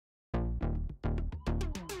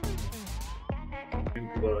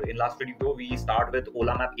In last video we start with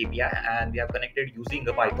Ola Map API and we have connected using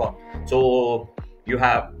the Python. So you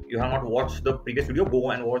have not watched the previous video,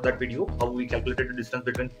 go and watch that video how we calculated the distance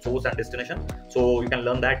between source and destination, so you can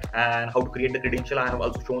learn that. And how to create the credential, I have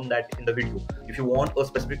also shown that in the video. If you want a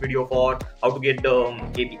specific video for how to get the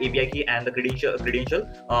API key and the credential,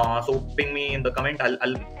 so ping me in the comment. I'll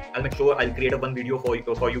make sure I'll create a one video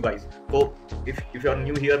for you guys. So if you are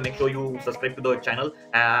new here, make sure you subscribe to the channel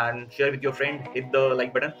and share with your friend, hit the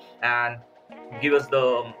like button, and give us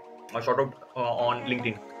the shout out on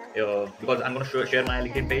LinkedIn, because I'm going to share my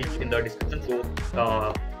LinkedIn page in the description. So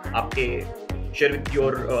आपके share with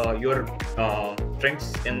your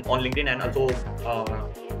friends on LinkedIn, and also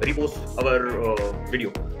repost our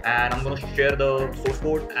video. And I'm going to share the source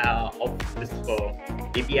code of this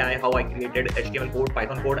API, how I created HTML code,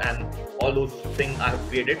 Python code, and all those things I have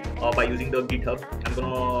created by using the GitHub. I'm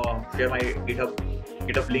going to share my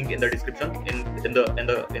GitHub link in the description in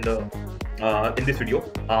this video.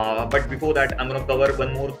 But before that, I'm going to cover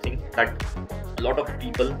one more thing that a lot of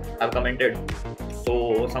people have commented.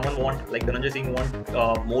 So someone like Dhananjay Singh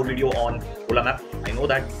more video on Ola Map. I know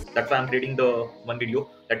that. That's why I'm creating the one video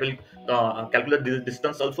that will calculate the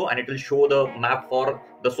distance also, and it will show the map for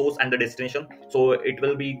the source and the destination. So it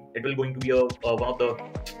will going to be one of the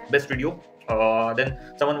best video. Then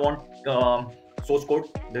someone source code.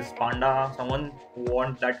 This panda. Someone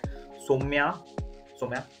that Somya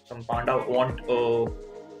some panda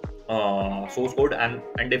source code, and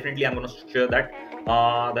definitely I'm gonna share that.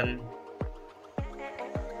 Then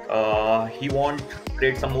he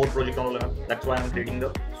create some more project on Ola. That's why I'm creating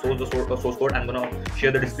the source code. I'm gonna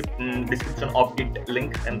share the description of Git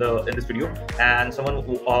link in this video. And someone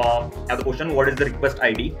have the question: what is the request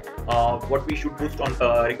ID? What we should post on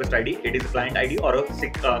request ID? It is a client ID or a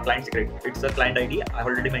client secret? It's a client ID. I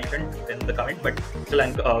already mentioned in the comment, but still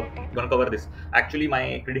I'm gonna cover this. Actually,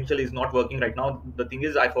 my credential is not working right now. The thing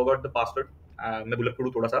is, I forgot the password. मैं भूल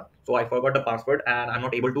गया थोड़ा सा, so I forgot the password and I'm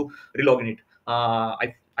not able to relog in it.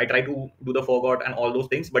 I try to do the forgot and all those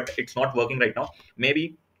things, but it's not working right now.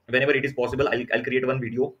 Maybe whenever it is possible, I'll create one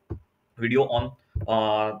video on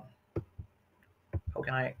how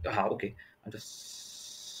can I okay, I'm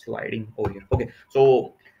just sliding over here. Okay,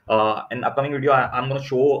 so in upcoming video I'm going to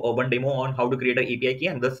show one demo on how to create an API key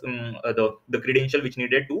and this the credential which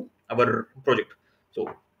needed to our project. So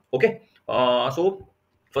okay, so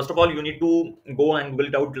first of all you need to go and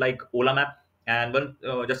build out like Ola Map, and then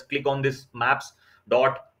just click on this maps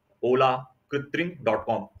dot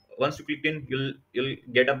olakritrim.com. Once you click in, you'll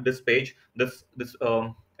get up this page. This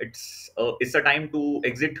it's a time to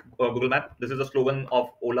exit Google Map. This is the slogan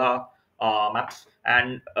of Ola Maps,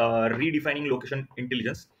 and redefining location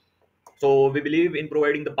intelligence. So we believe in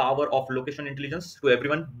providing the power of location intelligence to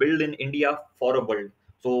everyone. Build in India for a world.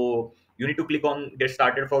 So you need to click on get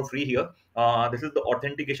started for free here. This is the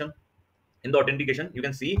authentication. In the authentication you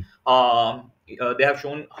can see they have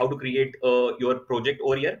shown how to create your project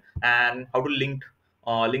over here, and how to link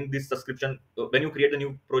this subscription. When you create a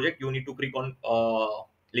new project, you need to click on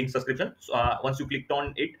link subscription. So, once you clicked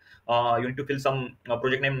on it, you need to fill some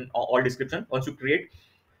project name or description. Once you create,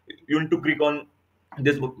 you need to click on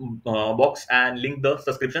this box and link the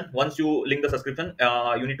subscription. Once you link the subscription,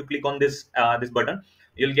 you need to click on this button.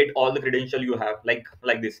 You'll get all the credential you have like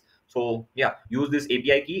this. So yeah, use this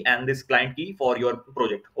API key and this client key for your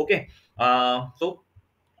project. Okay, so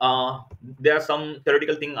there are some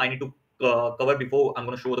theoretical thing I need to cover before I'm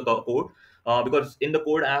going to show the code. Because in the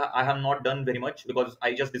code I have not done very much, because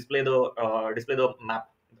I just display the map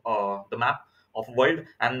of world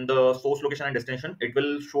and the source, location, and destination. It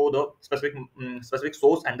will show the specific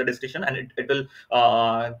source and the destination, and it will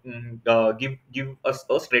give us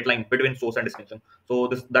a straight line between source and destination. So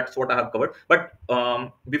that's what I have covered. But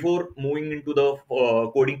before moving into the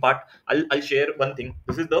coding part, I'll share one thing.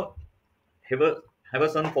 This is the have a have a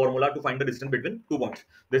some formula to find the distance between 2 points.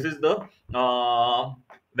 This is the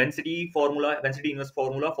Venn inverse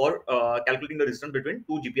formula for calculating the distance between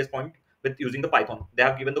two GPS point with using the Python. They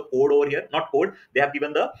have given the code over here, not code. They have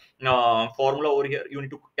given the formula over here. You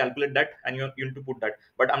need to calculate that, and you need to put that.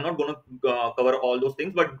 But I'm not going to cover all those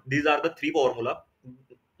things. But these are the three formula.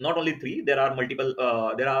 Not only three, there are multiple.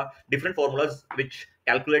 There are different formulas which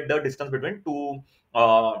calculate the distance between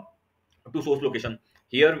uh, two source location.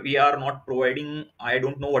 Here we are not providing, I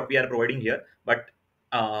don't know what we are providing here, but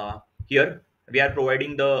here we are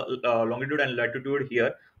providing the longitude and latitude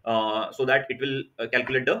here, so that it will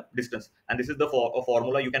calculate the distance. And this is the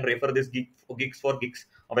formula. You can refer this gigs for gigs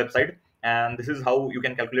website. and this is how you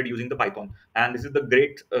can calculate using the Python. And this is the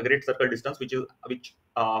great circle distance, which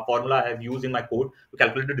formula I have used in my code to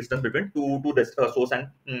calculate the distance between source and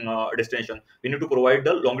destination. We need to provide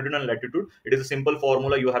the longitude and latitude. It is a simple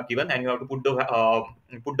formula you have given, and you have to put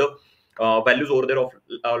the values over there of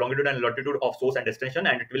longitude and latitude of source and destination,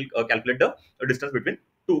 and it will calculate the distance between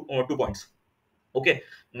two points. Okay,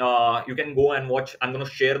 you can go and watch. I'm going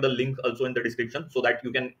to share the link also in the description so that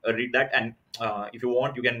you can read that, and if you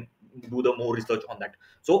want, you can do the more research on that.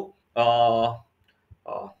 So uh,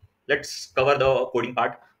 let's cover the coding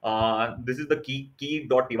part. This is the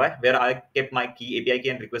key.py where I kept my key, API key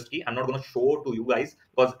and request key. I'm not going to show to you guys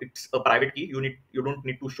because it's a private key. You don't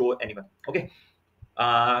need to show anyone. Okay,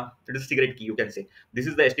 it is a secret key, you can say. This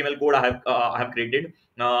is the HTML code I have created.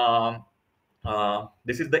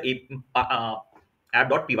 This is the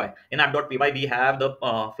app.py. In app.py we have the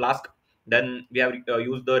Flask. Then we have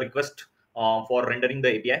used the request for rendering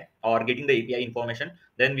the API or getting the API information.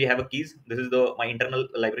 Then we have a keys. This is the my internal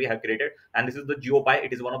library I have created, and this is the geopy.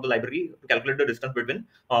 It is one of the library to calculate the distance between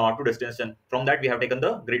two destination. From that we have taken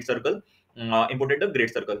the great circle, imported the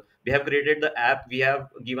great circle. We have created the app. We have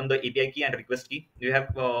given the API key and request key. You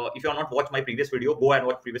have if you have not watched my previous video, go and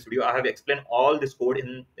watch previous video. I have explained all this code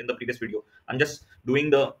in the previous video. I'm just doing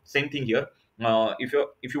the same thing here. If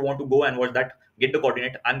you want to go and watch that, get the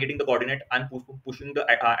coordinate. I'm getting the coordinate. I'm pushing the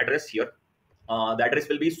address here. The address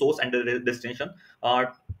will be source and the destination.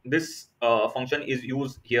 This function is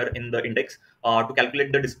used here in the index to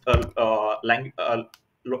calculate the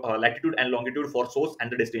latitude and longitude for source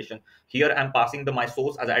and the destination. Here I'm passing my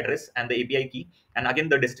source as address and the API key, and again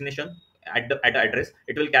the destination at the address.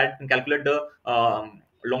 It will calculate the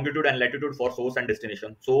longitude and latitude for source and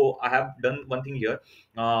destination. So I have done one thing here.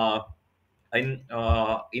 In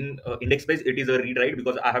index page it is a read write,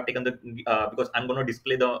 because I have taken the because I'm going to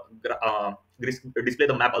display the display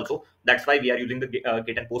the map also. That's why we are using the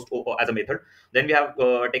get and post as a method. Then we have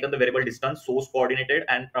taken the variable distance, source coordinated,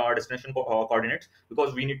 and destination coordinates,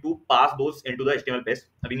 because we need to pass those into the HTML page.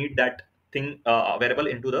 We need that thing variable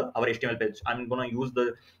into the our HTML page. I'm going to use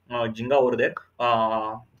the Jinga over there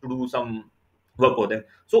to do some work over there.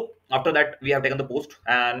 So after that we have taken the post,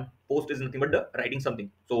 and post is nothing but the writing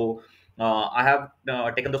something. So I have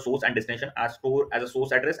taken the source and destination as a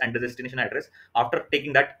source address and the destination address. After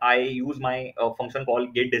taking that, I use my function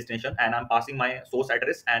called get destination, and I'm passing my source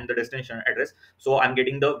address and the destination address. So I'm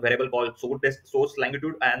getting the variable called source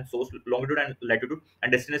longitude and source longitude and latitude,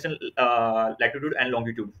 and destination latitude and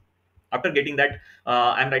longitude. After getting that,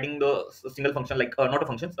 I'm writing the single function, like not a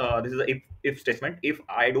function. This is a if statement. If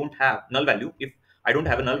I don't have null value, if I don't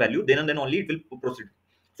have a null value, then and then only it will proceed.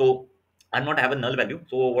 So I'm not have a null value.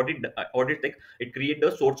 So what it take, it create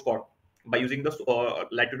the source code by using the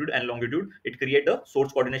latitude and longitude. It create the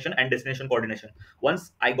source coordination and destination coordination.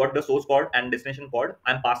 Once I got the source code and destination code,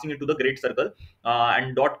 I'm passing it to the great circle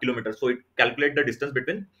and dot kilometer. So it calculate the distance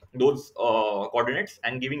between those coordinates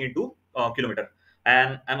and giving it to kilometer.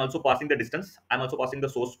 And I'm also passing the distance. I'm also passing the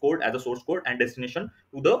source code as a source code and destination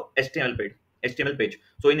to the HTML page.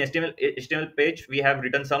 So in HTML page we have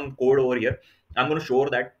written some code over here. I'm going to share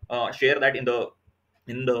that in the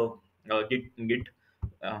git.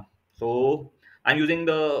 uh, so I'm using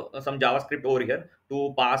the some JavaScript over here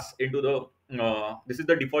to pass into the this is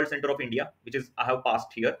the default center of India, which is I have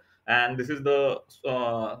passed here. And this is the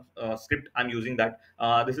script I'm using. That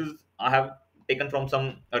this is I have taken from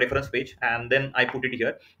some reference page, and then I put it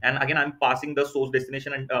here. And again I'm passing the source,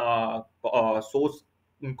 destination, and source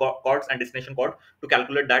chords and destination chord to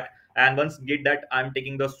calculate that. And once get that, I'm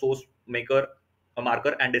taking the source maker a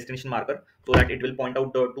marker and destination marker, so that it will point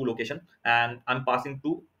out the two location. And I'm passing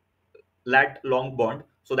to lat long bond,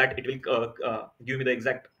 so that it will give me the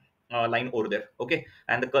exact line over there. Okay,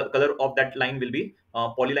 and the color of that line will be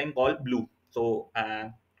polyline called blue. So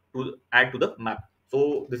to add to the map.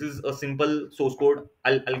 So this is a simple source code.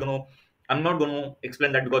 I'm not gonna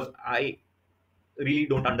explain that because I really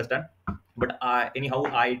don't understand. But anyhow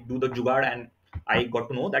I do the jugaad, and I got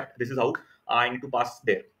to know that this is how I need to pass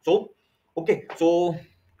there. So okay, so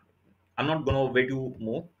I'm not gonna wait you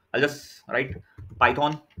more. I'll just write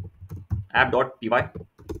Python app.py.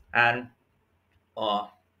 And uh,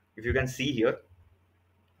 if you can see here,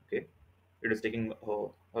 okay, it is taking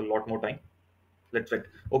a lot more time. Let's wait.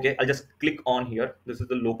 Okay, I'll just click on here. This is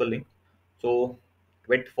the local link. So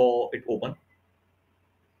wait for it open.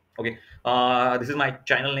 Okay, this is my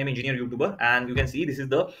channel name, engineer youtuber, and you can see this is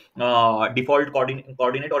the default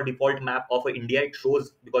coordinate or default map of India. It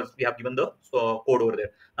shows because we have given the code over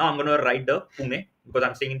there. Now I'm going to write the Pune, because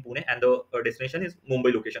I'm staying in Pune, and the destination is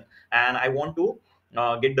Mumbai location, and I want to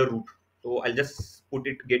get the route. So I'll just put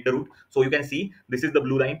it get the route. So you can see this is the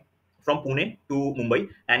blue line. from Pune to Mumbai,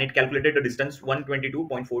 and it calculated the distance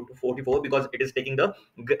 122.44 because it is taking the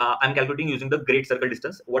I'm calculating using the great circle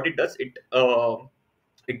distance. What it does, it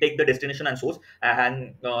take the destination and source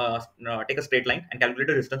and take a straight line and calculate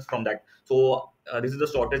the distance from that. So this is the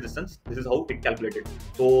shortest distance. This is how it calculated.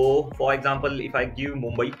 So for example, if I give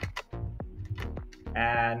Mumbai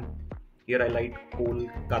and here I write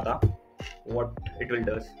Kolkata, what it will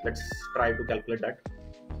does, let's try to calculate that.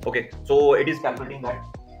 Okay, so it is calculating that.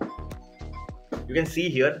 You can see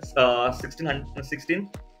here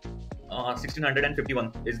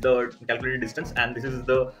 1651 is the calculated distance, and this is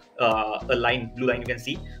the a line, blue line. You can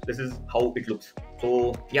see this is how it looks.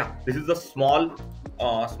 So yeah, this is a small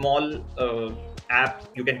app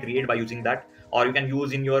you can create by using that, or you can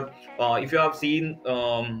use in your if you have seen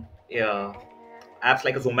yeah, apps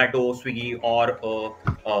like a Zomato, Swiggy, or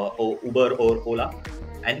Uber or Ola.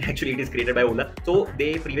 And actually, it is created by Ola. So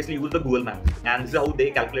they previously used the Google Maps, and this is how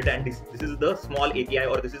they calculate. And this is the small API,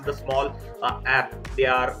 or this is the small app they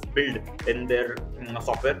are built in their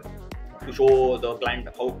software to show the client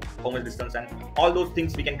how much distance and all those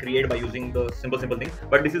things we can create by using the simple thing.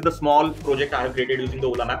 But this is the small project I have created using the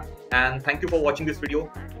Ola Map. And thank you for watching this video.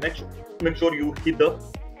 Make sure you hit the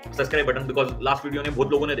subscribe button because last video ने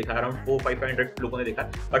बहुत लोगों ने देखा, around 400-500 लोगों ने देखा,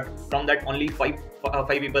 but from that only 5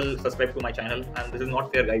 people subscribe to my channel and this is not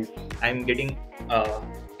fair guys. I am getting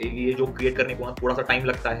ये जो क्रिएट करने को ना थोड़ा सा टाइम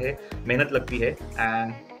लगता है, मेहनत लगती है,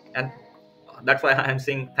 and that's why I'm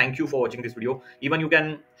saying thank you for watching this video. Even you can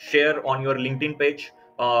share on your LinkedIn page,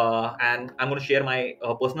 and I'm going to share my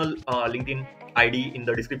personal LinkedIn ID in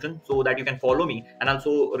the description so that you can follow me and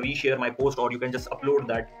also reshare my post, or you can just upload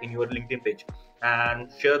that in your LinkedIn page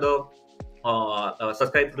and share the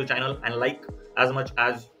subscribe to the channel and like as much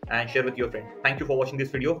as and share with your friend. Thank you for watching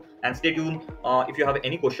this video and stay tuned. If you have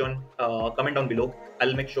any question, comment down below.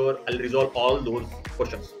 I'll make sure I'll resolve all those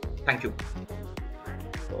questions. Thank you.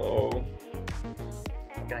 So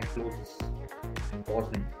can I close this? Pause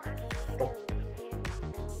me. Stop.